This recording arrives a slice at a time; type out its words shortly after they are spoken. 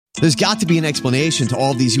There's got to be an explanation to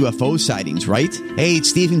all these UFO sightings, right? Hey,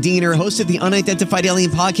 it's Stephen Diener, host of the Unidentified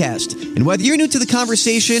Alien Podcast. And whether you're new to the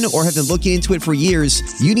conversation or have been looking into it for years,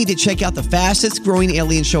 you need to check out the fastest growing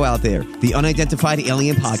alien show out there, the Unidentified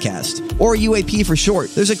Alien Podcast, or UAP for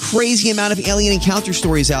short. There's a crazy amount of alien encounter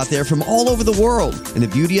stories out there from all over the world. And the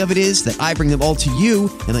beauty of it is that I bring them all to you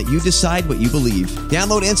and let you decide what you believe.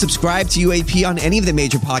 Download and subscribe to UAP on any of the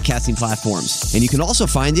major podcasting platforms. And you can also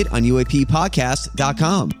find it on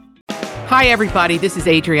UAPpodcast.com. Hi, everybody. This is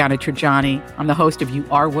Adriana Trajani. I'm the host of You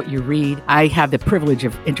Are What You Read. I have the privilege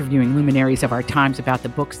of interviewing luminaries of our times about the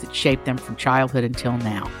books that shaped them from childhood until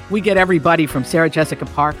now. We get everybody from Sarah Jessica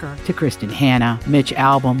Parker to Kristen Hanna, Mitch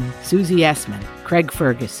Albom, Susie Essman, Craig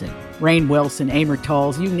Ferguson, Rainn Wilson, Amor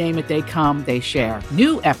Tolls, you name it, they come, they share.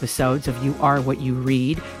 New episodes of You Are What You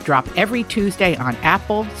Read drop every Tuesday on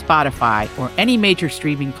Apple, Spotify, or any major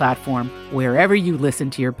streaming platform wherever you listen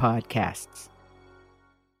to your podcasts.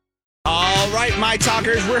 All right, my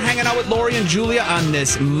talkers, we're hanging out with Lori and Julia on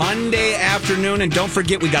this Monday afternoon. And don't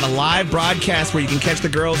forget, we got a live broadcast where you can catch the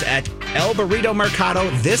girls at El Burrito Mercado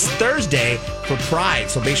this Thursday for Pride.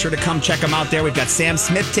 So be sure to come check them out there. We've got Sam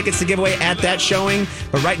Smith tickets to give away at that showing.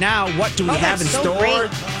 But right now, what do we have in store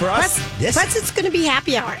for us? Plus, it's going to be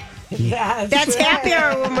happy hour. Yeah, that's happy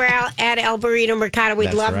hour when we're out at El Burrito Mercado.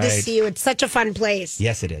 We'd love to see you. It's such a fun place.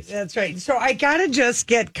 Yes, it is. That's right. So I got to just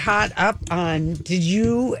get caught up on, did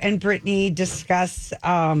you and Brittany discuss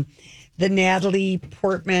the Natalie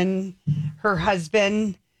Portman, her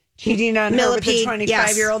husband, cheating on her with the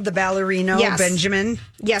 25-year-old, the ballerino, Benjamin?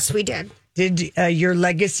 Yes, we did. Did your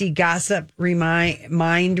legacy gossip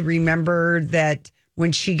mind remember that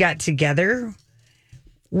when she got together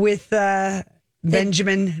with...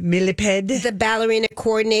 Benjamin Millipede, the ballerina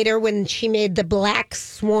coordinator, when she made the Black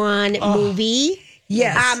Swan movie.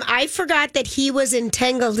 Yes. I forgot that he was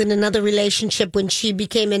entangled in another relationship when she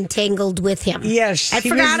became entangled with him. Yes. I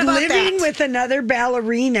forgot about that. He was living with another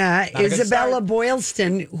ballerina, Isabella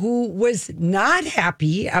Boylston, who was not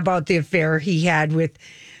happy about the affair he had with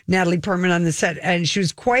Natalie Portman on the set. And she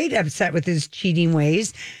was quite upset with his cheating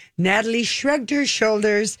ways. Natalie shrugged her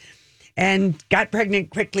shoulders and got pregnant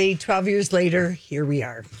quickly. 12 years later, here we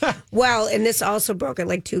are. Well, and this also broke at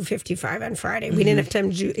like 2:55 on Friday. We didn't have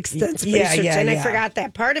time to do extensive research, and I forgot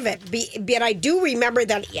that part of it. But I do remember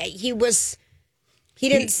that he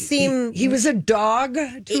didn't seem... He was a dog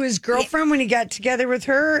to his girlfriend when he got together with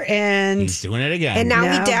her, and... He's doing it again. And now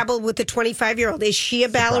he dabbled with the 25-year-old. Is she a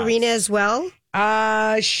ballerina as well?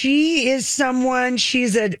 She is someone...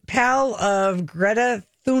 She's a pal of Greta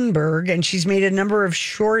Thunberg, and she's made a number of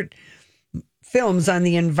short... films on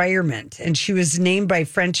the environment, and she was named by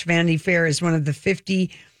French Vanity Fair as one of the 50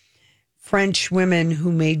 French women who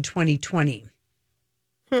made 2020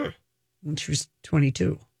 when she was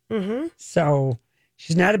 22. So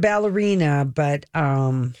she's not a ballerina, but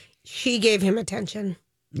she gave him attention.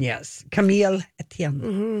 Yes, Camille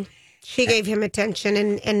Etienne. She gave him attention,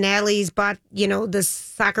 and Natalie's bought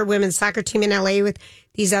the women's soccer team in LA with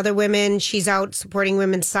these other women. She's out supporting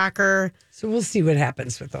women's soccer. So we'll see what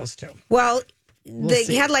happens with those two. Well,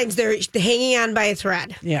 the headlines, they're hanging on by a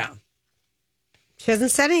thread. Yeah. She hasn't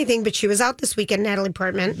said anything, but she was out this weekend, Natalie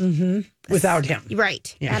Portman. Without him.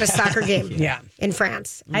 Right. Yeah. At a soccer game in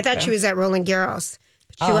France. Okay. I thought she was at Roland Garros,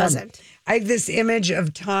 but she wasn't. I have this image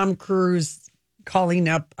of Tom Cruise calling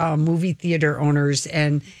up movie theater owners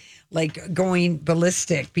and like going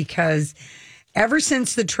ballistic because ever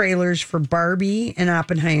since the trailers for Barbie and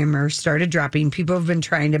Oppenheimer started dropping, people have been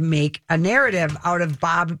trying to make a narrative out of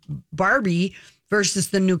Barbie versus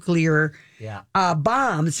the nuclear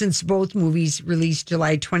bomb, since both movies released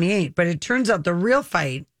July 28th. But it turns out the real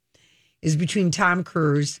fight is between Tom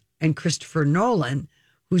Cruise and Christopher Nolan,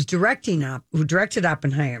 who directed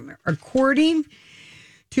Oppenheimer. According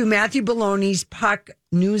to Matthew Bologna's Puck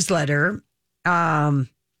newsletter,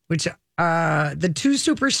 which the two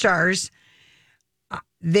superstars,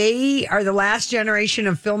 they are the last generation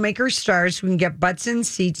of filmmaker stars who can get butts in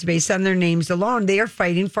seats based on their names alone. They are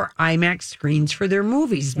fighting for IMAX screens for their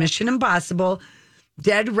movies. Mission Impossible,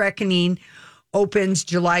 Dead Reckoning opens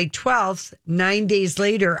July 12th. 9 days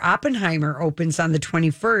later, Oppenheimer opens on the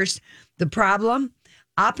 21st. The problem?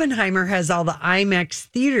 Oppenheimer has all the IMAX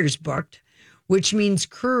theaters booked, which means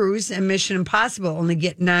Cruise and Mission Impossible only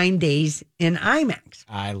get 9 days in IMAX.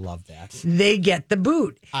 I love that. They get the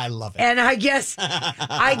boot. I love it. And I guess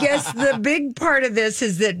the big part of this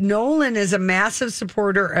is that Nolan is a massive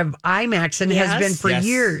supporter of IMAX and has been for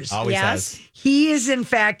years. Always has. He is, in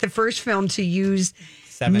fact, the first film to use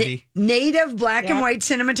 70. Native black and white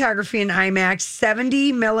cinematography in IMAX,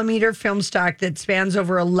 70 millimeter film stock that spans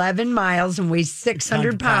over 11 miles and weighs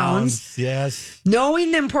 600 pounds. Yes.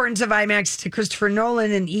 Knowing the importance of IMAX to Christopher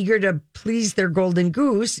Nolan and eager to please their golden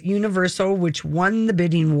goose, Universal, which won the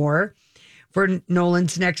bidding war for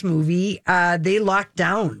Nolan's next movie, they locked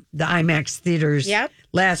down the IMAX theaters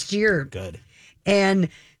last year. Good. And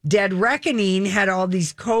Dead Reckoning had all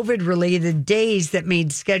these COVID-related days that made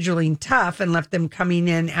scheduling tough and left them coming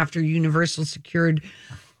in after Universal secured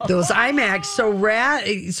those IMAX.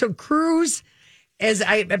 So Cruise is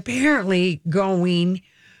apparently going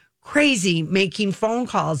crazy making phone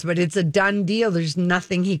calls, but it's a done deal. There's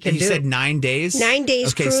nothing he can do. You said 9 days? 9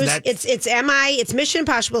 days, okay, Cruise. So it's Mission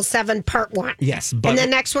Impossible 7 Part 1. Yes. And the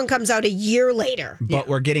next one comes out a year later. But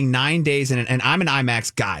we're getting 9 days, and I'm an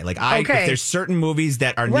IMAX guy. Like if there's certain movies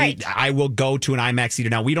that are neat, I will go to an IMAX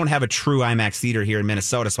theater. Now, we don't have a true IMAX theater here in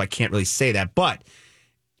Minnesota, so I can't really say that. But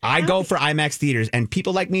I go for IMAX theaters, and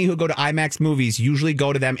people like me who go to IMAX movies usually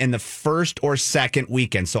go to them in the first or second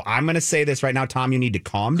weekend. So I'm going to say this right now, Tom, you need to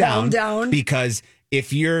calm down. Because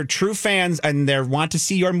if you're true fans and they want to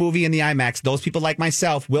see your movie in the IMAX, those people like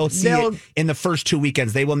myself will see it in the first 2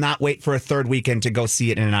 weekends. They will not wait for a third weekend to go see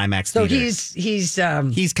it in an IMAX theater. So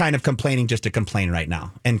he's kind of complaining just to complain right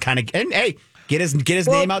now, and hey, get his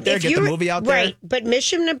name out there, get the movie out there. Right, but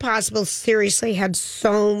Mission Impossible seriously had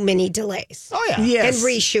so many delays. Oh, yeah. Yes. And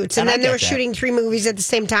reshoots. And then they were shooting 3 movies at the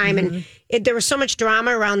same time. And there was so much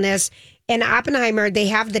drama around this. And Oppenheimer, they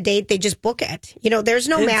have the date, they just book it. There's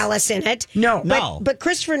no malice in it. No. But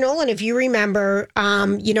Christopher Nolan, if you remember,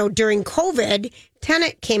 during COVID,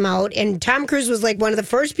 Tenet came out, and Tom Cruise was like one of the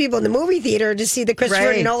first people in the movie theater to see the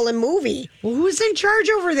Christopher Nolan movie. Well, who's in charge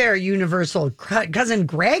over there, Universal? Cousin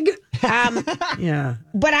Greg? Yeah.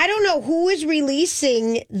 But I don't know who is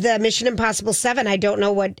releasing the Mission Impossible 7. I don't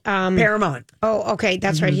know what... Paramount. Oh, okay.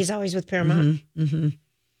 That's right. He's always with Paramount.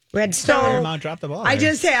 Redstone. Paramount dropped the ball. I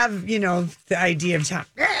just have, the idea of Tom.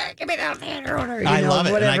 Give me that theater owner. I love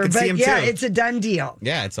it. Whatever. And I can but see him yeah, too. it's a done deal.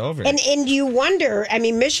 Yeah, it's over. And you wonder,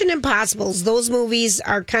 Mission Impossibles, those movies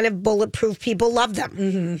are kind of bulletproof. People love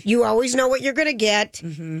them. You always know what you're going to get.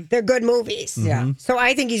 They're good movies. Yeah. So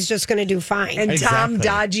I think he's just going to do fine. And Tom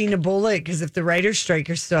dodging a bullet, because if the writer's strike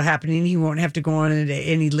is still happening, he won't have to go on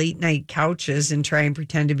any late night couches and try and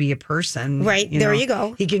pretend to be a person. Right. There you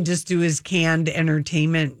go. He can just do his canned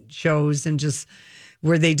entertainment shows and just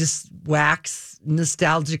where they just wax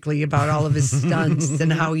nostalgically about all of his stunts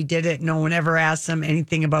and how he did it. No one ever asks him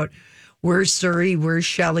anything about where's Surrey, where's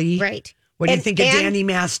Shelley. Right. What do you think of Danny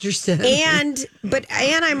Masterson? And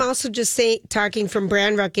I'm also just talking from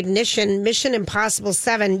brand recognition, Mission Impossible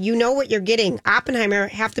 7, you know what you're getting. Oppenheimer,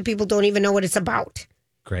 half the people don't even know what it's about.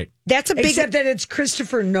 Great. That's a big... Except that it's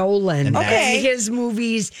Christopher Nolan. Okay. And his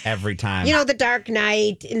movies. Every time. The Dark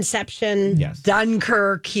Knight, Inception. Yes.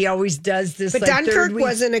 Dunkirk, he always does this. But Dunkirk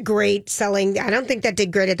wasn't a great selling... I don't think that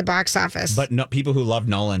did great at the box office. But people who love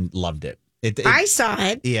Nolan loved it. I saw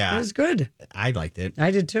it. Yeah. It was good. I liked it.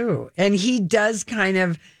 I did too. And he does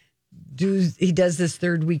he does this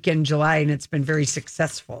third weekend in July, and it's been very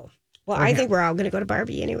successful. Well, I think we're all going to go to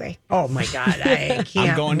Barbie anyway. Oh my God, I can't.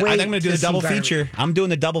 I'm going to do the double Barbie. feature. I'm doing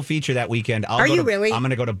the double feature that weekend. Are you really? I'm going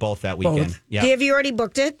to go to both that weekend. Both? Yeah. Have you already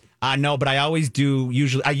booked it? No, but I always do.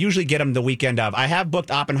 I usually get them the weekend of. I have booked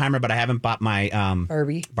Oppenheimer, but I haven't bought my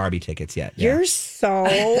Barbie tickets yet. Yeah. You're so...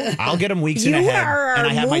 I'll get them weeks in ahead. And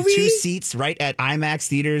I have my 2 seats right at IMAX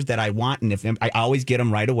theaters that I want, and if I always get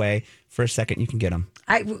them right away. For a second, you can get them.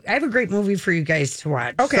 I have a great movie for you guys to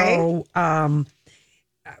watch. Okay. So,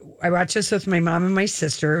 I watched this with my mom and my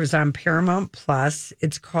sister. It was on Paramount Plus.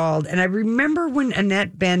 It's called, and I remember when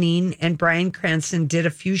Annette Bening and Bryan Cranston did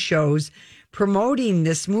a few shows promoting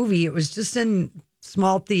this movie. It was just in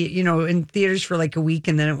small in theaters for like a week,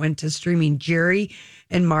 and then it went to streaming. Jerry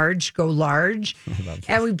and Marge Go Large,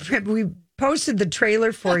 and we posted the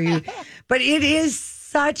trailer for you. But it is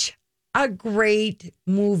such a great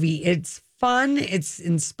movie. It's fun. It's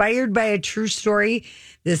inspired by a true story.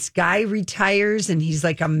 This guy retires and he's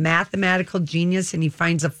like a mathematical genius and he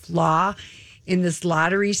finds a flaw in this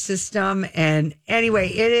lottery system. And anyway,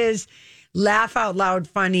 it is laugh out loud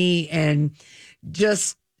funny and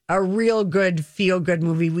just a real good feel good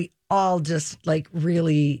movie. We all just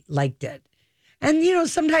really liked it. And,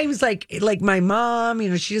 sometimes like my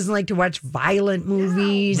mom, she doesn't like to watch violent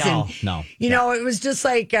movies. No. It was just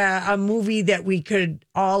like a movie that we could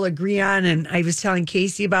all agree on. And I was telling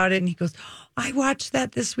Casey about it and he goes, I watched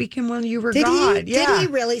that this weekend when you were Did gone. he? Did he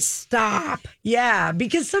really? Stop. Yeah,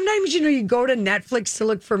 because sometimes, you go to Netflix to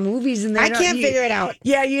look for movies and I can't figure it out.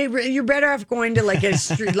 Yeah, you're better off going to like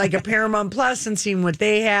a Paramount Plus and seeing what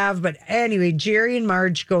they have. But anyway, Jerry and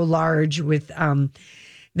Marge Go Large with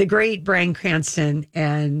the great Bryan Cranston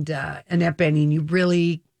and Annette Bening. You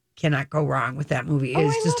really cannot go wrong with that movie.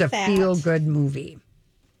 It's just a feel-good movie.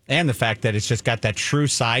 And the fact that it's just got that true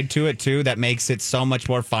side to it, too, that makes it so much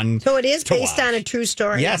more fun. So it is based on a true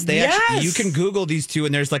story. Yes, actually, you can Google these two,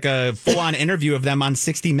 and there's like a full-on interview of them on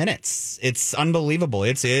 60 Minutes. It's unbelievable.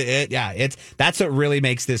 That's what really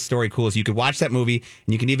makes this story cool. Is you could watch that movie,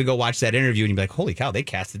 and you can even go watch that interview, and you'd be like, holy cow, they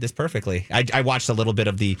casted this perfectly. I watched a little bit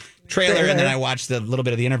of the trailer, and then I watched a little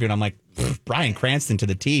bit of the interview, and I'm like, Bryan Cranston to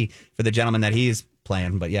the T for the gentleman that he's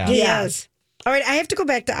playing. But yeah. He is. All right, I have to go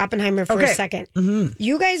back to Oppenheimer for a second. Mm-hmm.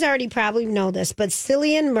 You guys already probably know this, but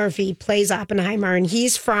Cillian Murphy plays Oppenheimer, and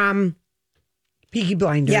he's from Peaky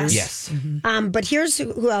Blinders. Yes. Mm-hmm. But here's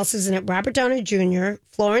who else is in it: Robert Downey Jr.,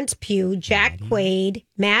 Florence Pugh, Jack Quaid,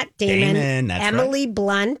 Matt Damon, Emily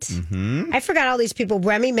Blunt. Mm-hmm. I forgot all these people.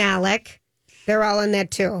 Rami Malek. They're all in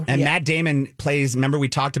that too. And Matt Damon plays, remember we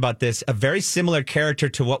talked about this, a very similar character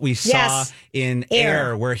to what we saw in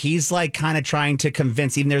Air, where he's like kind of trying to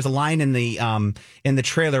convince, even there's a line in the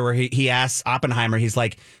trailer where he asks Oppenheimer, he's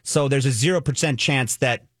like, so there's a 0% chance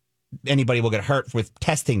that anybody will get hurt with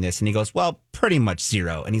testing this. And he goes, well, pretty much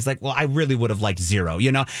 0. And he's like, well, I really would have liked 0.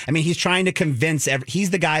 I mean, he's trying to convince,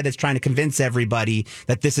 he's the guy that's trying to convince everybody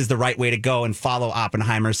that this is the right way to go and follow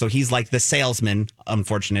Oppenheimer. So he's like the salesman,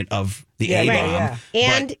 unfortunate, of the A-bomb. Right,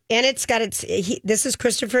 yeah. And it's got this is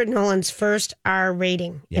Christopher Nolan's first R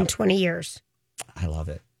rating in 20 years. I love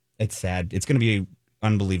it. It's sad. It's going to be an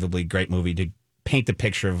unbelievably great movie to paint the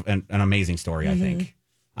picture of an amazing story, I think.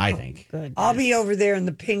 Good. I'll be over there in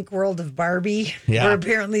the pink world of Barbie, where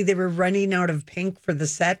apparently they were running out of pink for the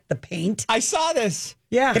set, the paint. I saw this.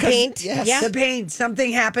 Yeah. The paint? Yes. Yeah. The paint.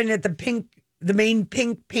 Something happened at the main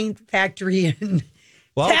pink paint factory in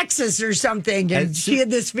Texas or something. And she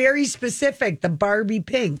had this very specific, the Barbie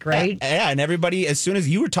pink, right? Yeah, and everybody, as soon as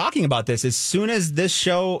you were talking about this, as soon as this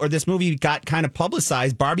show or this movie got kind of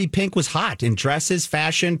publicized, Barbie pink was hot in dresses,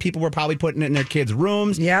 fashion. People were probably putting it in their kids'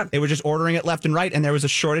 rooms. Yeah. They were just ordering it left and right, and there was a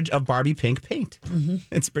shortage of Barbie pink paint. Mm-hmm.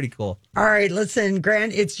 It's pretty cool. All right, listen,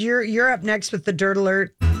 Grant, you're up next with the Dirt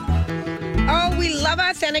Alert. Oh, we love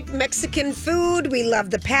authentic Mexican food. We love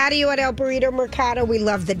the patio at El Burrito Mercado. We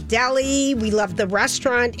love the deli. We love the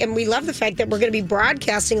restaurant. And we love the fact that we're going to be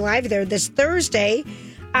broadcasting live there this Thursday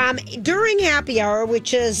during happy hour,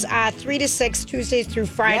 which is 3 to 6, Tuesdays through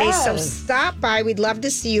Fridays. Yes. So stop by. We'd love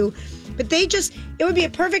to see you. But it would be a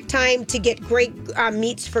perfect time to get great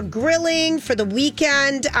meats for grilling, for the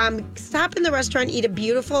weekend. Stop in the restaurant, eat a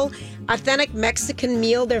beautiful, authentic Mexican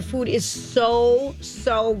meal. Their food is so,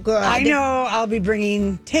 so good. I know I'll be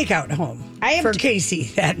bringing takeout home for Casey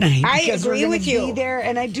that night. I agree with you. Be there,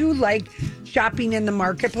 and I do like shopping in the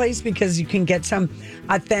marketplace because you can get some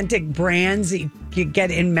authentic brands that you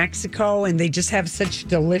get in Mexico, and they just have such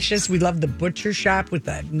delicious. We love the butcher shop with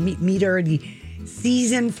the meat already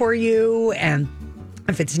season for you, and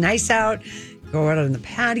if it's nice out, go out on the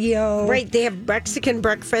patio. Right, they have Mexican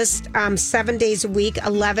breakfast 7 days a week,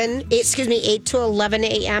 8 to 11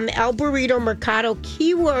 a.m. El Burrito Mercado,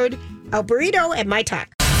 keyword El Burrito at My Talk.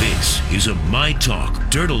 This is a My Talk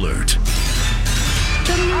Dirt Alert.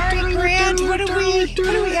 All right, Grant, what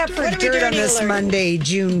do we have for dirt on this Monday,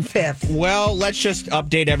 June 5th? Well, let's just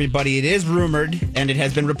update everybody. It is rumored, and it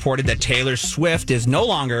has been reported that Taylor Swift is no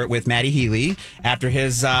longer with Maddie Healy. After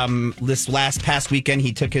his this past weekend,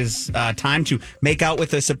 he took his time to make out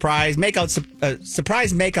with a surprise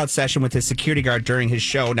makeout session with his security guard during his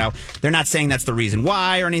show. Now, they're not saying that's the reason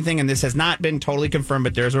why or anything, and this has not been totally confirmed,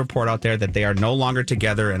 but there's a report out there that they are no longer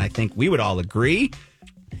together, and I think we would all agree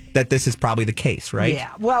that this is probably the case, right?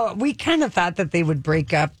 Yeah. Well, we kind of thought that they would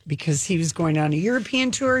break up because he was going on a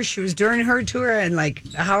European tour. She was during her tour, and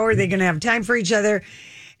how are they going to have time for each other?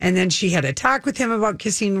 And then she had a talk with him about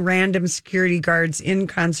kissing random security guards in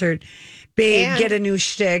concert. Babe, get a new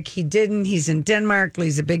shtick. He didn't. He's in Denmark.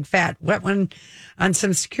 He's a big fat wet one on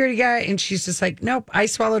some security guy. And she's just like, nope, I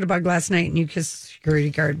swallowed a bug last night and you kissed security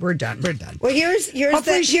guard. We're done. Well, here's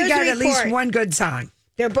hopefully she got the at least one good song.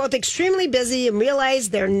 They're both extremely busy and realize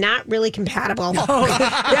they're not really compatible. Oh,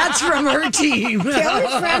 that's from her team.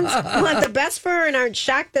 Taylor's friends want the best for her and aren't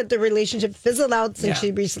shocked that the relationship fizzled out since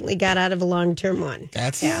she recently got out of a long-term one.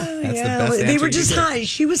 That's the best. They were just hot.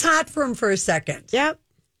 She was hot for him for a second. Yep.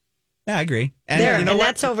 Yeah, I agree. There, you know and what?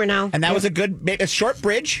 that's over now. And that was a short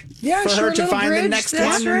bridge for her short to little find the bridge. next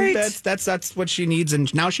That's one. right. That's what she needs.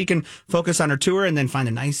 And now she can focus on her tour and then find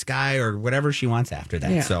a nice guy or whatever she wants after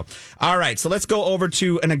that. Yeah. So, all right. So let's go over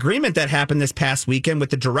to an agreement that happened this past weekend with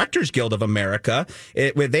the Directors Guild of America.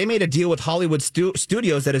 They made a deal with Hollywood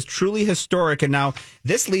studios that is truly historic. And now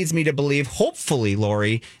this leads me to believe, hopefully,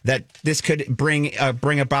 Lori, that this could bring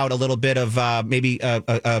about a little bit of maybe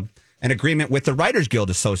an agreement with the Writers Guild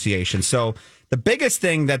Association. So the biggest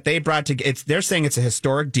thing that they brought to they're saying it's a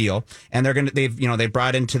historic deal, and they've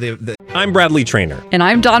brought into the. I'm Bradley Trainer. And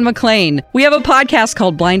I'm Don McClain. We have a podcast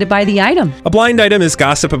called Blinded by the Item. A blind item is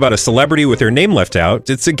gossip about a celebrity with their name left out.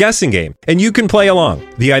 It's a guessing game, and you can play along.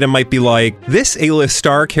 The item might be like, this A-list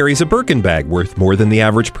star carries a Birkin bag worth more than the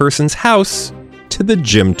average person's house to the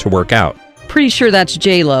gym to work out. Pretty sure that's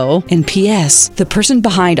J-Lo. And P.S. the person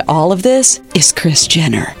behind all of this is Kris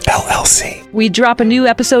Jenner, LLC. We drop a new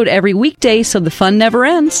episode every weekday so the fun never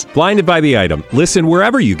ends. Blinded by the Item. Listen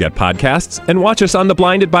wherever you get podcasts and watch us on the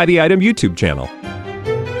Blinded by the Item YouTube channel.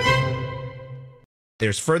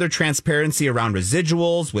 There's further transparency around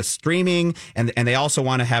residuals with streaming, and they also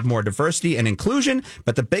want to have more diversity and inclusion.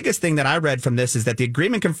 But the biggest thing that I read from this is that the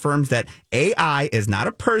agreement confirms that AI is not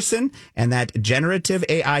a person and that generative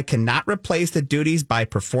AI cannot replace the duties by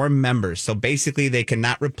performed members. So basically, they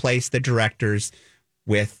cannot replace the directors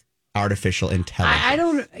with artificial intelligence. I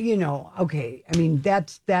don't, okay. I mean,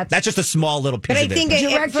 that's just a small little piece But I of it. think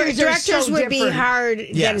directors would be different. hard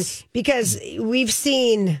Yes. because we've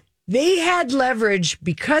seen. They had leverage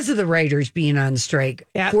because of the writers being on strike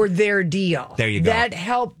for their deal. There you go. That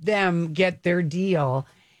helped them get their deal.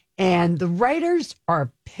 And the writers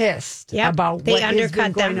are pissed about they what has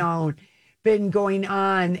undercut been going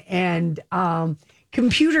on. And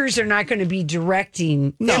computers are not going to be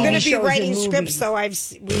directing. They're going to be shows writing and scripts,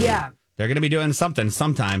 movies. though. Yeah. They're going to be doing something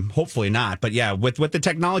sometime. Hopefully not. But yeah, with the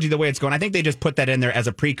technology the way it's going, I think they just put that in there as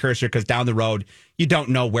a precursor because down the road, you don't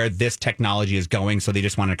know where this technology is going. So they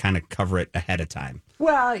just want to kind of cover it ahead of time.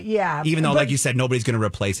 Well, yeah. Even though, like you said, nobody's going to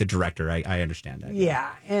replace a director. I understand that. Yeah.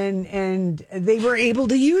 And they were able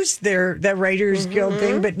to use that Writers Guild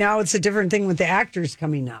thing, but now it's a different thing with the actors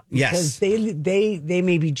coming up. Yes. Because they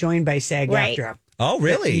may be joined by SAG-AFTRA. Oh,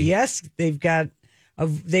 really? Yes.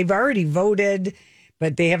 They've already voted,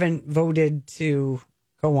 but they haven't voted to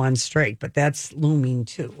go on strike. But that's looming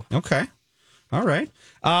too. Okay. All right.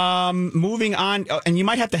 Moving on, and you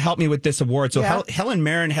might have to help me with this award. So Helen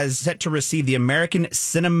Mirren has set to receive the American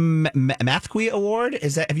Cinematique Award.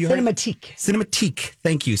 Is that, have you heard? Cinematique.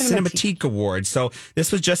 Thank you. Cinematique Award. So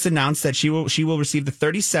this was just announced that she will receive the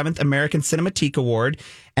 37th American Cinematique Award,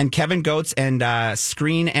 and Kevin Goetz and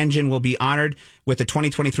Screen Engine will be honored with the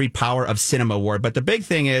 2023 Power of Cinema Award. But the big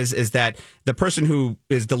thing is that the person who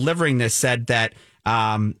is delivering this said that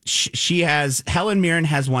Helen Mirren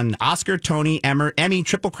has won Oscar, Tony, Emmy,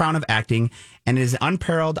 Triple Crown of Acting, and is an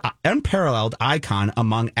unparalleled icon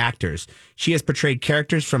among actors. She has portrayed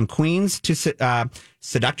characters from queens to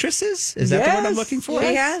seductresses. Is that the word I'm looking for?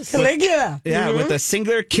 Yes. Caligula. With a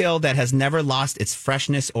singular kill that has never lost its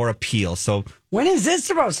freshness or appeal. So when is this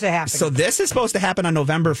supposed to happen? So this is supposed to happen on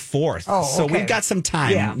November 4th. Oh, so okay. we've got some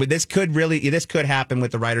time. Yeah. This could happen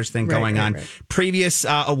with the writers thing going on. Right. Previous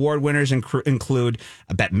award winners include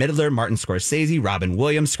Bette Midler, Martin Scorsese, Robin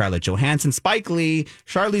Williams, Scarlett Johansson, Spike Lee,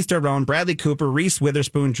 Charlize Theron, Bradley Cooper, Reese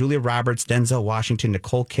Witherspoon, Julia Roberts, Denzel Washington,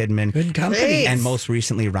 Nicole Kidman. Good company. And most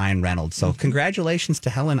recently, Ryan Reynolds. So congratulations to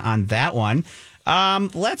Helen on that one.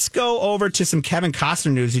 Let's go over to some Kevin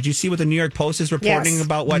Costner news. Did you see what the New York Post is reporting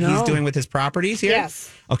about what he's doing with his properties here?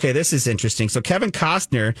 Yes. Okay, this is interesting. So Kevin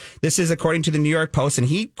Costner, this is according to the New York Post, and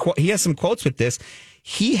he has some quotes with this.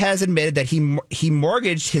 He has admitted that he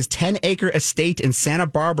mortgaged his 10-acre estate in Santa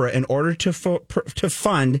Barbara in order to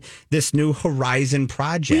fund this new Horizon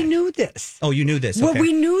project. We knew this. Oh, you knew this? Well, okay.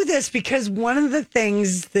 we knew this because one of the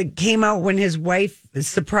things that came out when his wife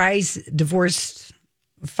surprise divorce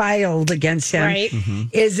filed against him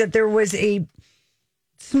is that there was a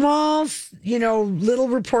small, little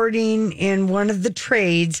reporting in one of the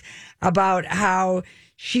trades about how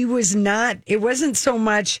she was not, it wasn't so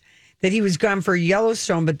much that he was gone for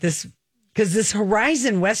Yellowstone, but because this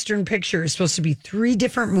Horizon Western picture is supposed to be 3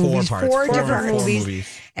 different movies, four different movies,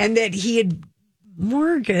 and that he had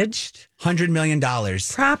mortgaged $100 million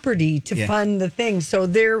property to fund the thing. So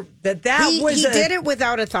he did it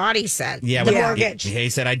without a thought. He said, mortgage. He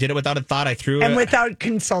said, "I did it without a thought. I threw and it without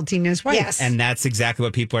consulting his wife." Yes, and that's exactly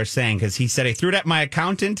what people are saying because he said, "I threw it at my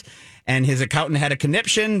accountant." and his accountant had a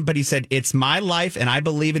conniption, but he said, it's my life and I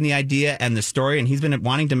believe in the idea and the story. And he's been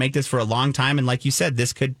wanting to make this for a long time. And like you said,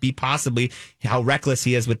 this could be possibly how reckless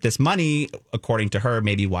he is with this money, according to her,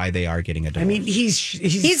 maybe why they are getting a divorce. I mean,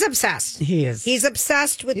 he's obsessed. He is. He's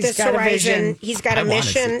obsessed with He's this got a horizon. vision. He's got a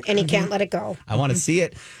mission and he can't let it go. I want to see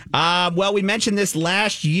it. Well, we mentioned this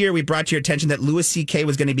last year. We brought to your attention that Louis C.K.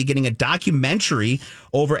 was going to be getting a documentary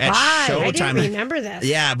over at Showtime. I didn't remember this.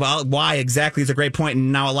 Yeah, well, why exactly is a great point.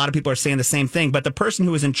 And now a lot of people are saying the same thing. But the person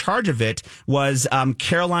who was in charge of it was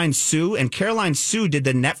Caroline Sue. And Caroline Sue did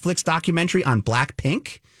the Netflix documentary on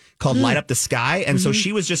Blackpink called Light Up the Sky. And so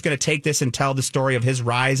she was just going to take this and tell the story of his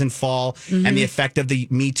rise and fall and the effect of the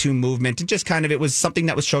Me Too movement. And just kind of, it was something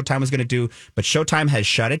that Showtime was going to do. But Showtime has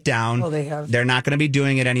shut it down. Oh, they have. They're not going to be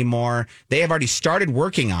doing it anymore. They have already started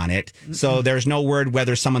working on it. So there's no word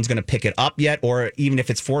whether someone's going to pick it up yet or even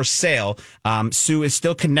if it's for sale. Sue is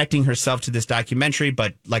still connecting herself to this documentary.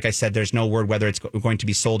 But like I said, there's no word whether it's going to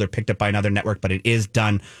be sold or picked up by another network. But it is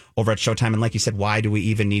done over at Showtime. And like you said, why do we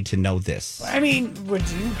even need to know this? I mean, would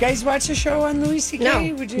you guys watch a show on Louis C.K.?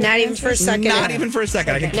 No, Would you not even for a second. Not even for a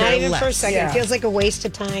second. I could care Not even less. for a second. Yeah. It feels like a waste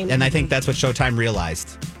of time. And I think that's what Showtime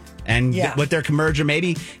realized. And with their merger,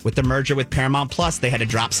 maybe with the merger with Paramount Plus, they had to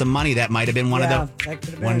drop some money. That might have been one of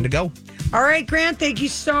the wanted to go. All right, Grant, thank you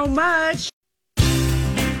so much.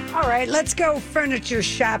 All right, let's go furniture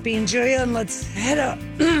shopping, Julia, and let's head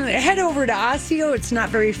over to Osseo. It's not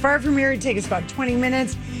very far from here. It takes us about 20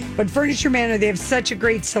 minutes. But Furniture Manor, they have such a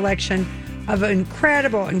great selection of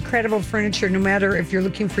incredible furniture, no matter if you're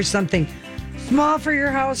looking for something small for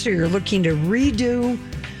your house or you're looking to redo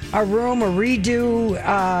a room or redo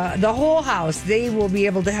the whole house. They will be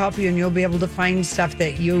able to help you, and you'll be able to find stuff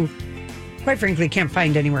that you, quite frankly, can't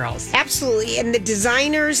find anywhere else. Absolutely. And the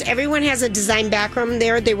designers, everyone has a design background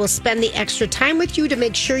there. They will spend the extra time with you to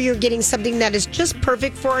make sure you're getting something that is just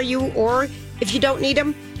perfect for you. Or if you don't need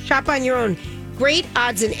them, shop on your own. Great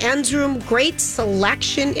odds and ends room, great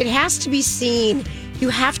selection. It has to be seen. You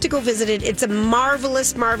have to go visit it. It's a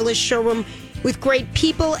marvelous, marvelous showroom with great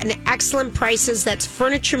people and excellent prices. That's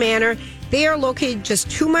Furniture Manor. They are located just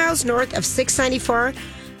 2 miles north of 694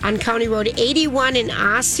 on County Road 81 in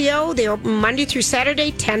Osseo. They open Monday through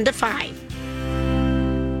Saturday, 10 to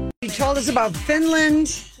 5. You told us about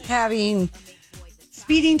Finland having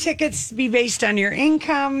speeding tickets be based on your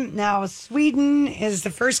income. Now, Sweden is the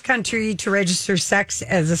first country to register sex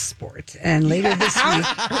as a sport. And later this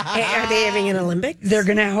week, Are they having an Olympics? they're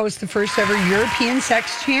going to host the first ever European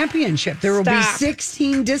Sex Championship. There will be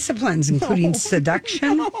 16 disciplines, including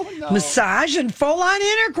seduction, massage, and full-on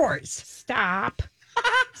intercourse. Stop.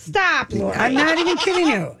 Stop, Lori. I'm not even kidding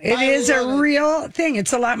you. It is a real thing.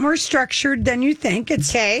 It's a lot more structured than you think.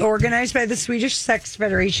 It's organized by the Swedish Sex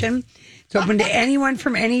Federation. It's open to anyone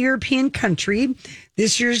from any European country.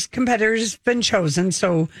 This year's competitors have been chosen,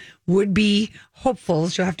 so would be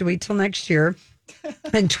hopefuls. You'll have to wait till next year.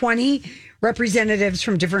 And 20 representatives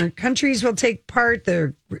from different countries will take part.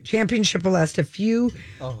 The championship will last a few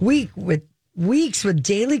weeks with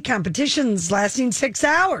daily competitions lasting 6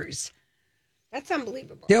 hours. That's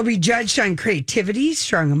unbelievable. They'll be judged on creativity,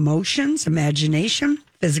 strong emotions, imagination,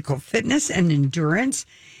 physical fitness, and endurance,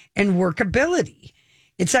 and workability.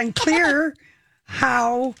 It's unclear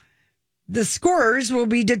how the scores will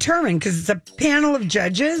be determined because it's a panel of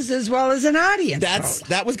judges as well as an audience.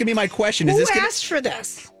 That was going to be my question. Who asked for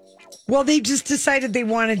this? Well, they just decided they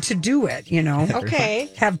wanted to do it, you know.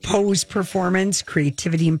 Okay. Have pose performance,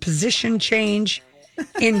 creativity and position change,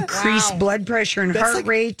 increase blood pressure and heart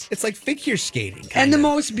rate. It's like figure skating. And the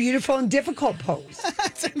most beautiful and difficult pose.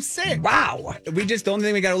 That's what I'm saying. Wow. The only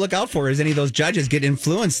thing we got to look out for is any of those judges get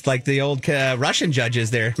influenced like the old Russian judges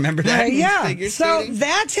there. Remember that? Yeah. Figure So skating?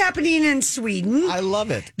 that's happening in Sweden. I love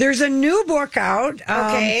it. There's a new book out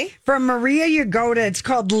from Maria Yagoda. It's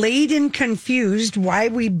called Laid and Confused, Why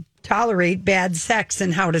We Tolerate Bad Sex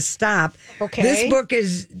and How to Stop. Okay. This book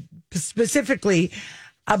is specifically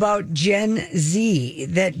about Gen Z,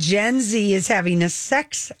 that Gen Z is having a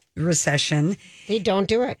sex recession. They don't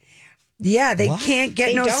do it. Yeah, they can't get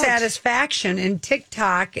They don't. satisfaction, and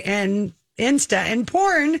TikTok and Insta and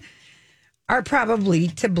porn are probably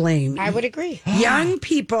to blame. I would agree. Young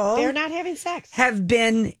people They're not having sex. have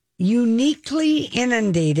been uniquely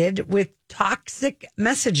inundated with toxic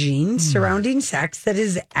messaging surrounding sex that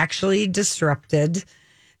has actually disrupted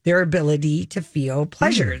their ability to feel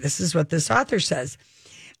pleasure. This is what this author says.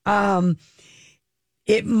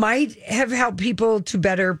 It might have helped people to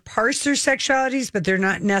better parse their sexualities, but they're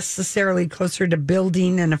not necessarily closer to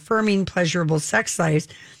building and affirming pleasurable sex lives.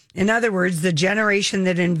 In other words, the generation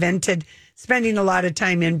that invented spending a lot of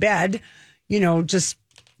time in bed, you know, just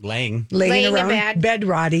Laying laying in around, bed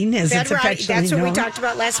rotting, as it's affectionately That's what we known. talked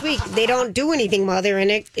about last week. They don't do anything while they're in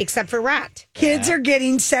it except for rot. Kids are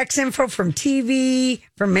getting sex info from TV,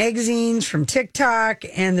 from magazines, from TikTok,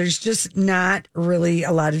 and there's just not really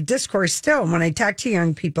a lot of discourse still. When I talk to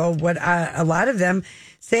young people, what a lot of them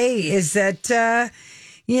say is that,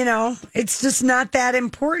 it's just not that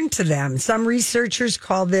important to them. Some researchers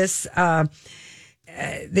call this,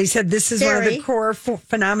 they said this is one of the core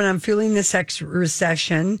phenomenon fueling the sex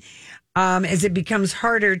recession, as it becomes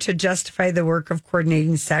harder to justify the work of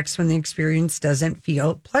coordinating sex when the experience doesn't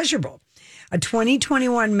feel pleasurable. A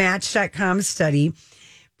 2021 Match.com study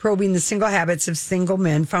probing the single habits of single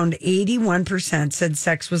men found 81% said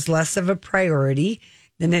sex was less of a priority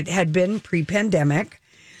than it had been pre-pandemic.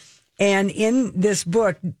 And in this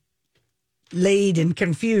book, Laid and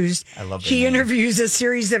Confused, she interviews a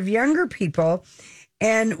series of younger people.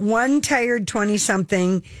 And one tired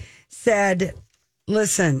 20-something said,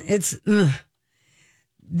 listen, it's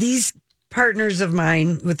these partners of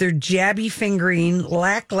mine with their jabby fingering,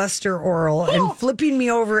 lackluster oral, and flipping me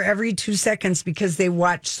over every 2 seconds because they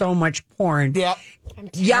watch so much porn. Yep.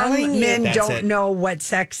 Young men don't know what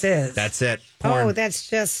sex is. That's it. Porn. Oh, that's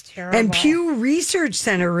just terrible. And Pew Research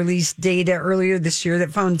Center released data earlier this year that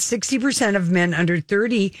found 60% of men under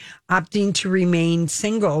 30 opting to remain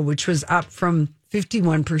single, which was up from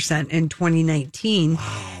 51% in 2019.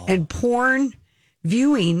 Wow. And porn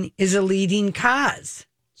viewing is a leading cause.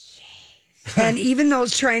 And even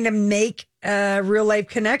those trying to make real life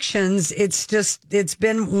connections, it's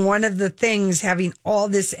been one of the things, having all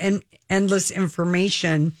this endless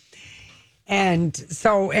information. And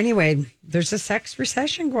so anyway, there's a sex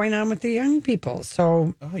recession going on with the young people.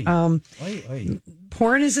 So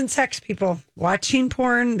porn isn't sex, people. Watching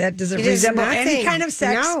porn, that doesn't resemble any kind of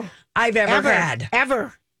sex I've ever had.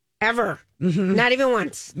 Ever. Mm-hmm. Not even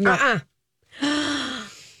once. No.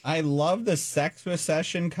 I love the sex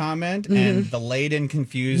recession comment and the laid and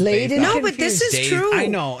confused. But this is true. I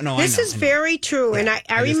know. This is very true. Yeah, and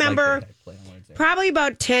I remember probably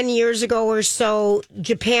about 10 years ago or so,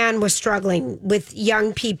 Japan was struggling with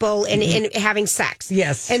young people and having sex.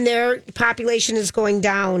 Yes. And their population is going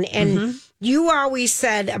down. And you always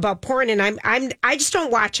said about porn, and I just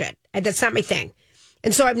don't watch it. That's not my thing.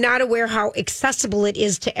 And so I'm not aware how accessible it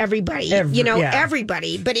is to everybody,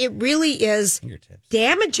 everybody. But it really is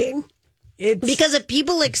damaging. Because if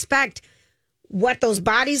people expect what those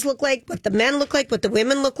bodies look like, what the men look like, what the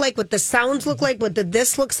women look like, what the sounds look like, what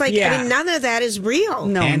this looks like, I mean, none of that is real.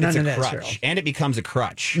 No, and none it's of a that's crutch. real. And it becomes a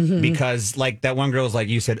crutch because, like, that one girl's like,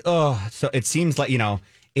 you said, so it seems like,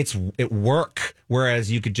 it's at work, whereas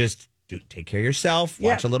you could just take care of yourself,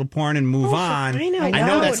 watch a little porn, and move on. I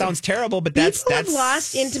know that sounds terrible, but that's have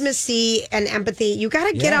lost intimacy and empathy. You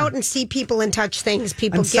got to get out and see people and touch things.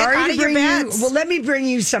 People, I'm get sorry out to of your bring beds. you. Well, let me bring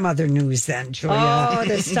you some other news then, Julia. Oh,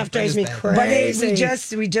 this stuff drives me crazy.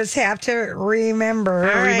 But we just have to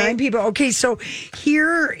remind people. Okay, so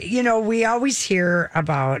here, we always hear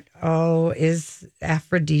about is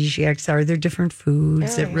aphrodisiacs? Are there different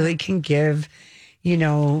foods that really can give? Make you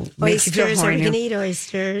feel oysters, horny? or we can eat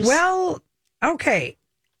oysters. Well, okay.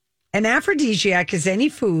 An aphrodisiac is any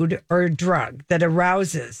food or drug that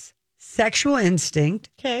arouses sexual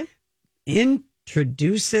instinct,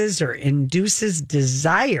 introduces or induces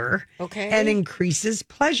desire, and increases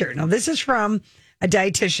pleasure. Now, this is from a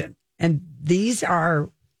dietitian, and these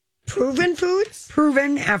are proven foods?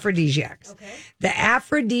 Proven aphrodisiacs. Okay. The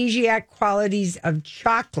aphrodisiac qualities of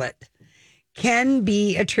chocolate can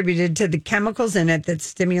be attributed to the chemicals in it that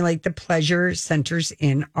stimulate the pleasure centers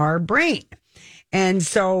in our brain. And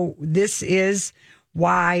so this is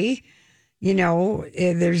why,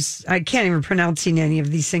 I can't even pronounce any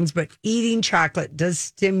of these things, but eating chocolate does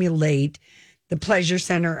stimulate the pleasure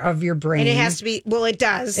center of your brain. And it has to be, it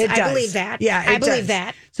does. It does. I believe that. Yeah, I believe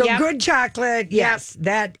that. So good chocolate, yes,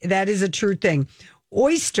 that is a true thing.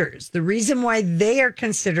 Oysters, the reason why they are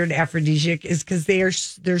considered aphrodisiac is because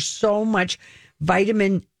there's so much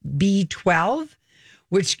vitamin B12,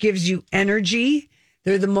 which gives you energy.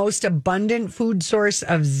 They're the most abundant food source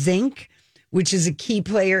of zinc, which is a key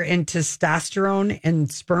player in testosterone and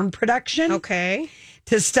sperm production. Okay.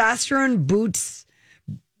 Testosterone boosts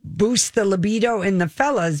the libido in the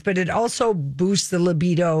fellas, but it also boosts the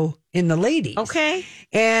libido in the ladies. Okay.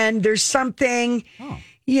 And there's something...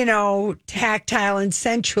 tactile and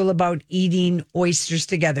sensual about eating oysters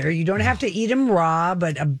together. You don't have to eat them raw,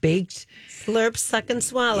 but a baked... Slurp, suck, and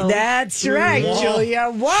swallow. That's right, Julia.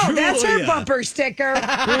 Whoa, that's her bumper sticker.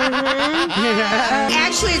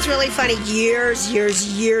 Actually, it's really funny.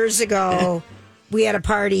 Years ago, we had a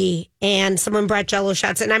party, and someone brought Jell-O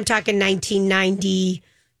shots, and I'm talking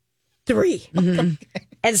 1993.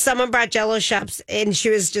 And someone brought Jell-O shots, and she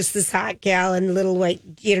was just this hot gal in little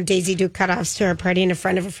white, Daisy Duke cutoffs to her party in a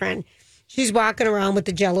friend of a friend. She's walking around with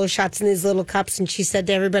the Jell-O shots in these little cups, and she said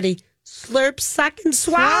to everybody, slurp, suck, and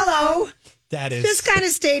swallow. That is just kind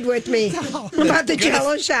of stayed with me about the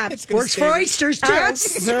Jell-O shots. Works for oysters, too.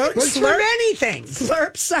 Works for many things.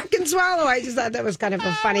 Slurp, suck, and swallow. I just thought that was kind of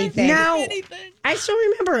a funny thing. Now, I still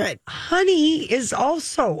remember it. Honey is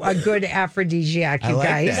also a good aphrodisiac, you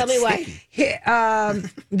guys. Tell me why.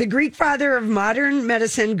 The Greek father of modern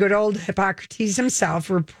medicine, good old Hippocrates himself,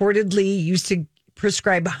 reportedly used to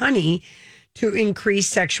prescribe honey to increase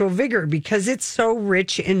sexual vigor because it's so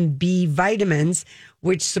rich in B vitamins,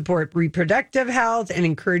 which support reproductive health and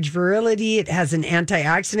encourage virility. It has an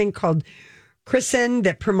antioxidant called chrysin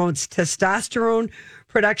that promotes testosterone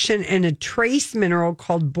production and a trace mineral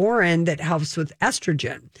called boron that helps with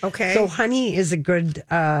estrogen. Okay. So honey is a good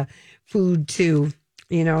food to,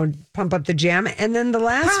 pump up the jam. And then the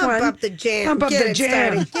last one. Pump up the jam. Pump up the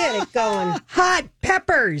jam. Started. Get it going. Hot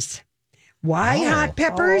peppers. Why hot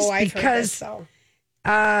peppers? Because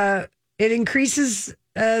it increases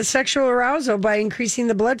sexual arousal by increasing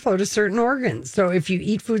the blood flow to certain organs. So if you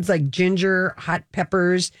eat foods like ginger, hot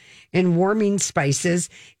peppers, and warming spices,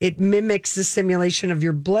 it mimics the stimulation of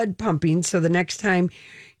your blood pumping. So the next time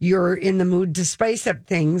you're in the mood to spice up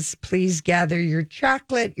things, please gather your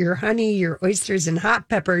chocolate, your honey, your oysters, and hot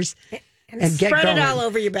peppers and get spread going. it all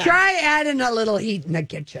over your back. Try adding a little heat in the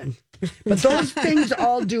kitchen. But those things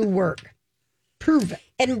all do work. Prove it.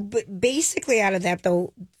 And basically out of that,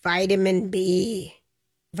 though, vitamin B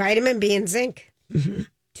and zinc. Mm-hmm.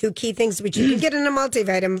 Two key things, which you can get in a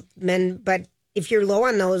multivitamin, but if you're low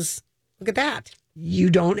on those, look at that. You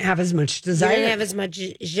don't have as much desire. You don't have as much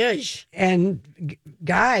zhuzh. And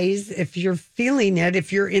guys, if you're feeling it,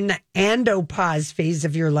 if you're in the andropause phase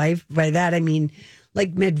of your life, by that I mean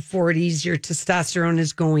like mid-40s, your testosterone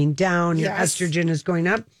is going down, your estrogen is going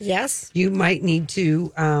up. Yes. You might need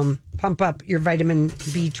to pump up your vitamin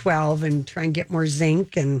B12 and try and get more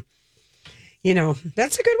zinc and,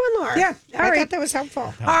 That's a good one, Laura. Yeah. I thought that was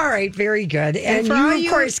helpful. All right. Very good. And you, of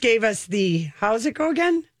course, gave us the, how's it go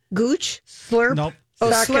again? Gooch. Slurp. Nope.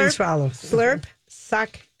 Suck slurp, and swallow. Slurp,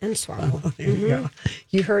 suck, and swallow. There you go.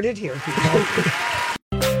 You heard it here, people.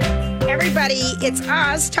 Everybody, it's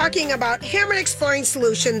us talking about Hammernick's Flooring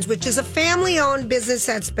Solutions, which is a family-owned business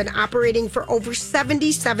that's been operating for over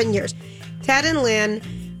 77 years. Ted and Lynn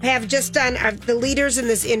have just done the leaders in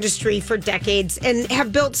this industry for decades and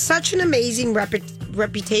have built such an amazing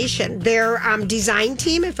reputation. Their design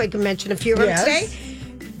team, if I can mention a few of them today,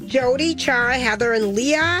 Jody, Chara, Heather, and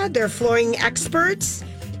Leah, they're flooring experts.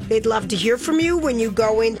 They'd love to hear from you when you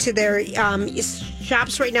go into their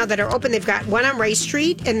shops right now that are open. They've got one on Ray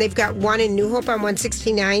Street, and they've got one in New Hope on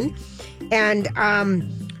 169. And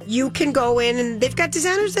you can go in, and they've got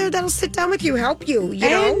designers there that'll sit down with you, help you,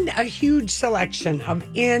 and a huge selection of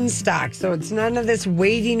in stock. So it's none of this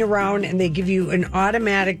waiting around, and they give you an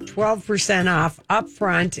automatic 12% off up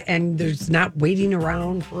front, and there's not waiting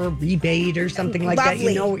around for a rebate or something like that.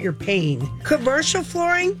 You know what you're paying. Commercial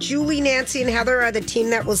flooring, Julie, Nancy, and Heather are the team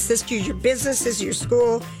that will assist you, your businesses, your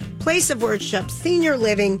school, place of worship, senior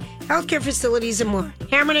living, healthcare facilities, and more.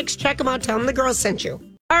 Hammernick's, check them out. Tell them the girls sent you.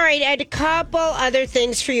 All right, I had a couple other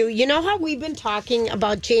things for you. You know how we've been talking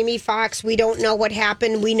about Jamie Foxx? We don't know what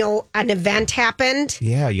happened. We know an event happened.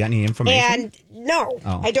 Yeah, you got any information? And no,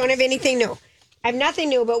 I don't have anything new. I have nothing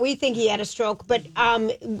new, but we think he had a stroke. But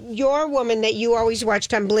your woman that you always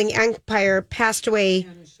watched on Bling Empire passed away,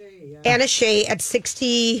 Anna Shea, at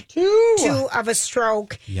 62 of a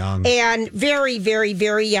stroke. Young. And very, very,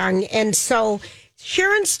 very young. And so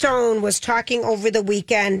Sharon Stone was talking over the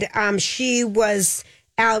weekend. She was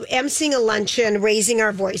emceeing a luncheon, Raising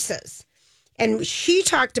Our Voices. And she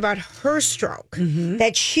talked about her stroke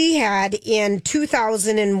that she had in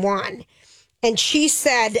 2001. And she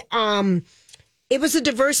said it was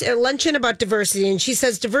a luncheon about diversity. And she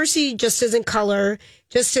says diversity just isn't color,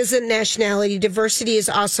 just isn't nationality. Diversity is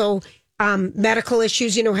also medical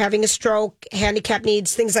issues, having a stroke, handicap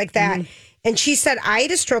needs, things like that. And she said, I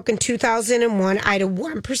had a stroke in 2001. I had a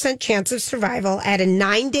 1% chance of survival. I had a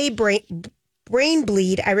 9-day brain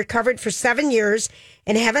bleed. I recovered for 7 years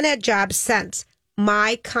and haven't had jobs since.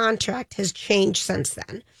 My contract has changed since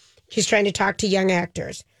then. She's trying to talk to young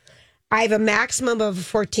actors. I have a maximum of a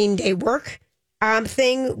 14-day work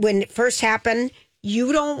thing. When it first happened,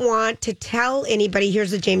 you don't want to tell anybody.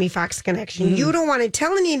 Here's the Jamie Foxx connection. You don't want to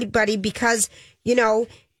tell anybody because,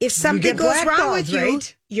 if something goes wrong with you,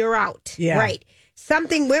 you're out. Yeah. Right.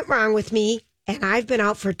 Something went wrong with me, and I've been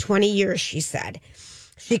out for 20 years, she said.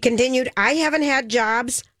 She continued, I haven't had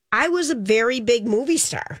jobs. I was a very big movie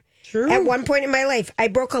star. True. At one point in my life, I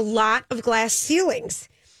broke a lot of glass ceilings.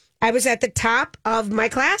 I was at the top of my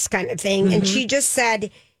class kind of thing. And she just said,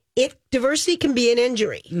 diversity can be an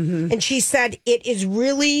injury. And she said, it is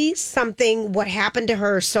really something what happened to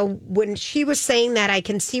her. So when she was saying that, I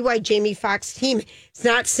can see why Jamie Foxx's team is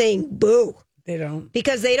not saying boo. They don't.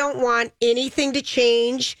 Because they don't want anything to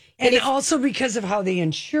change. And also because of how they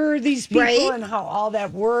insure these people and how all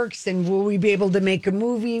that works. And will we be able to make a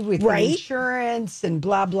movie with insurance and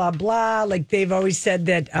blah, blah, blah. Like they've always said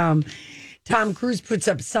that Tom Cruise puts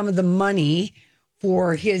up some of the money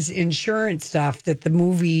for his insurance stuff that the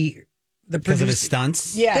movie... Because of his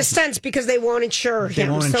stunts? Yeah. The stunts, because they won't insure him. They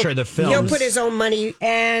won't insure the films. He'll put his own money.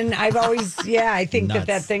 And I've always, I think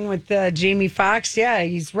that thing with Jamie Foxx,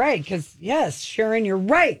 he's right. Because, yes, Sharon, you're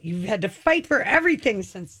right. You've had to fight for everything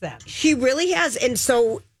since then. He really has. And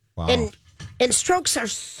so, and strokes are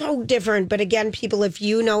so different. But again, people, if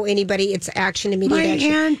you know anybody, it's action immediate action.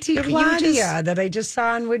 My Auntie Claudia that I just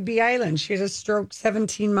saw on Whidbey Island, she had a stroke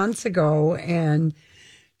 17 months ago. And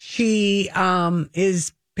she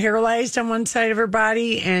is paralyzed on one side of her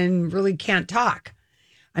body and really can't talk.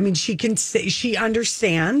 I mean, she can say, she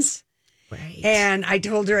understands. Right. And I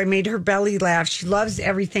told her, I made her belly laugh. She loves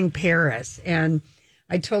everything Paris. And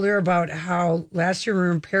I told her about how last year we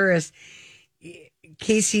were in Paris,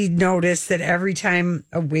 Casey noticed that every time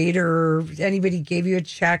a waiter or anybody gave you a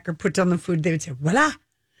check or put down the food, they would say, voila.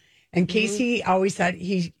 And Casey always thought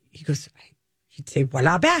he'd say,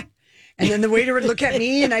 voila back. And then the waiter would look at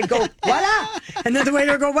me and I'd go, voila. And then the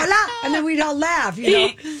waiter would go, voila. And then we'd all laugh,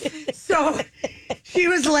 So she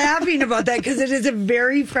was laughing about that because it is a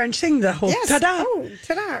very French thing, the whole ta-da. Oh,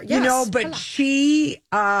 ta-da. Yes. But voila. She,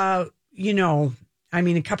 I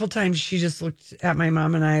mean, a couple times she just looked at my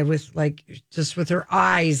mom and I with with her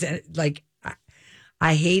eyes, like,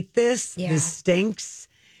 I hate this. Yeah. This stinks.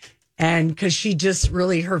 And because she just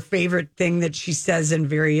really, her favorite thing that she says in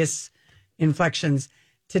various inflections,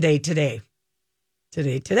 today is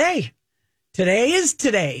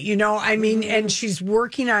today. I mean, and she's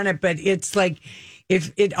working on it, but it's like,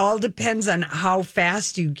 if it all depends on how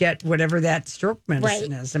fast you get whatever that stroke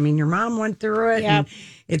medicine is. I mean, your mom went through it and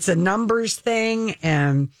it's a numbers thing.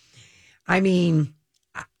 And I mean,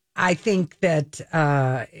 I think that,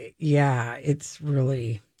 it's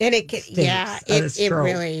really, and it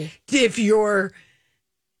really, if you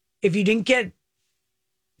didn't get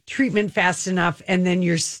treatment fast enough and then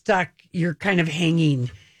you're stuck, you're kind of hanging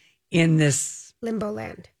in this limbo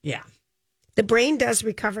land. Yeah. The brain does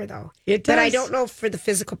recover though. It does. But I don't know for the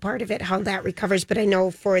physical part of it, how that recovers, but I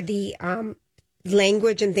know for the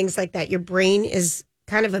language and things like that, your brain is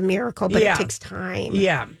kind of a miracle, but it takes time.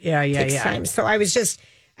 It takes time. So I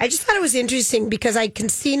just thought it was interesting because I can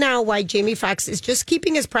see now why Jamie Foxx is just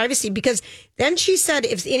keeping his privacy, because then she said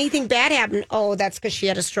if anything bad happened, that's because she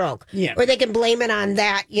had a stroke. Yeah. Or they can blame it on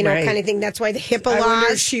that, kind of thing. That's why the HIPAA laws. I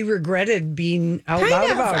wonder if she regretted being out loud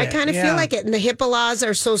about it. I kind of feel like it. And the HIPAA laws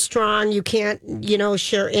are so strong, you can't,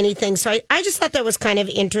 share anything. So I just thought that was kind of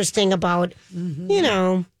interesting about,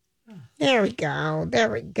 there we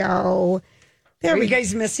go. Are you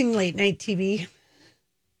guys missing late night TV?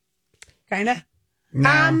 Kind of?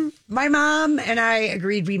 No. My mom and I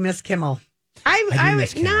agreed we miss Kimmel. I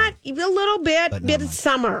was not a little bit of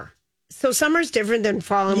summer. So summer's different than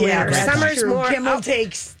fall and winter. Summer's true. more. Kimmel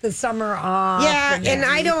takes the summer off. Yeah, and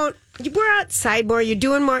I don't. We're outside more. You're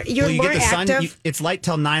doing more. You're more active. Sun, it's light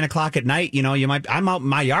till 9 o'clock at night. I'm out in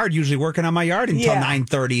my yard, usually working on my yard until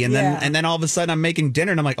 9:30, and then all of a sudden I'm making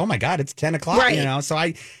dinner and I'm like, oh my god, it's 10 o'clock. Right. So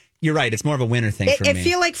you're right. It's more of a winter thing for me. It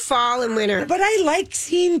feel like fall and winter. But I like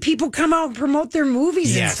seeing people come out and promote their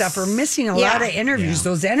movies and stuff. We're missing a lot of interviews.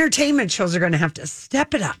 Yeah. Those entertainment shows are going to have to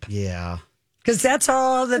step it up. Yeah. Because that's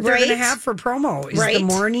all that they're going to have for promo is the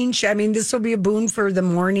morning show. I mean, this will be a boon for the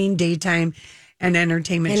morning, daytime, and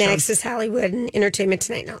entertainment shows. And Access Hollywood and Entertainment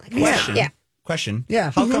Tonight. And all that Question.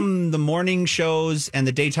 Yeah. How come the morning shows and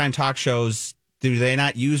the daytime talk shows, do they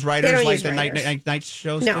not use writers like the night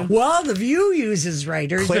shows? No. Do? Well, The View uses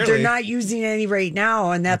writers, but they're not using any right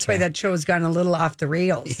now, and that's why that show's gone a little off the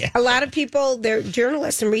rails. Yeah. A lot of people, they're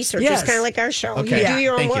journalists and researchers, kind of like our show. Okay. You do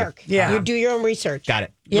your own work. Yeah. You do your own research. Got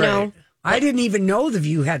it. You know? I didn't even know The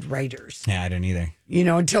View had writers. Yeah, I didn't either.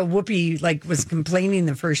 Until Whoopi was complaining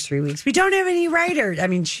the first 3 weeks. We don't have any writers. I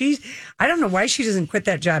mean, I don't know why she doesn't quit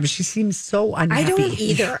that job. She seems so unhappy.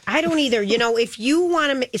 I don't either. If you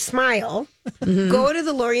want to smile, go to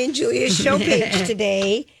the Lori and Julia show page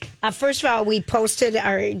today. First of all,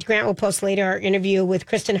 Grant will post later our interview with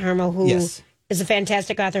Kristen Harmel, who is a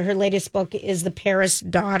fantastic author. Her latest book is The Paris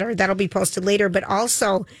Daughter. That'll be posted later. But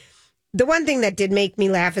also, The one thing that did make me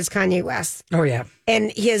laugh is Kanye West. Oh, yeah.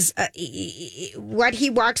 And his what he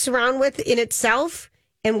walks around with in itself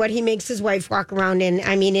and what he makes his wife walk around in.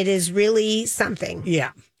 I mean, it is really something.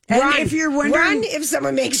 Yeah. And if you're wondering, run if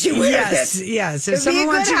someone makes you wear yes, this. Yes. If It'd be someone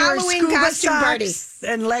a wants good you to wear Halloween scuba costume party. socks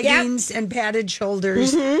and leggings and padded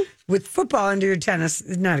shoulders with football under your tennis,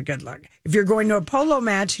 is not a good look. If you're going to a polo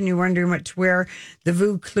match and you're wondering what to wear, the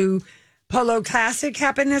Vaucluse Polo Classic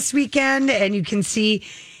happened this weekend, and you can see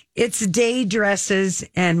its day dresses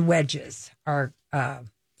and wedges are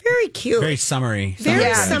very cute. Very summery.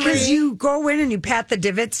 Very summery. Because you go in and you pat the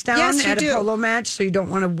divots down at a polo match, so you don't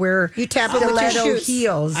want to wear stiletto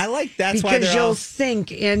heels. I like that's because why you'll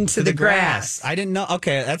sink into the grass. I didn't know.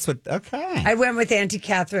 Okay, that's what. Okay, I went with Auntie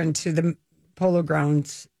Catherine to the polo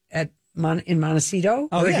grounds in Montecito,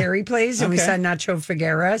 where Harry plays, and we saw Nacho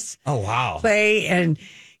Figueras. Oh wow! Play, and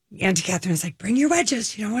Auntie Catherine was like, "Bring your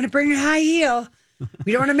wedges. You don't want to bring your high heel."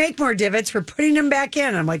 We don't want to make more divots. We're putting them back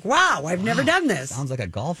in. I'm like, wow, I've never done this. Sounds like a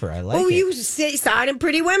golfer. I like it. Oh, you saw it in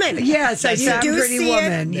Pretty Women. Yes, I saw Pretty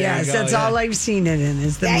Woman. Yes, that's all I've seen it in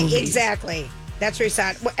is the movie. Exactly. That's where you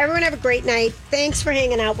saw it. Well, everyone have a great night. Thanks for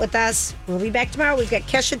hanging out with us. We'll be back tomorrow. We've got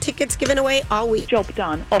Kesha tickets given away all week. Job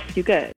done. Off you go.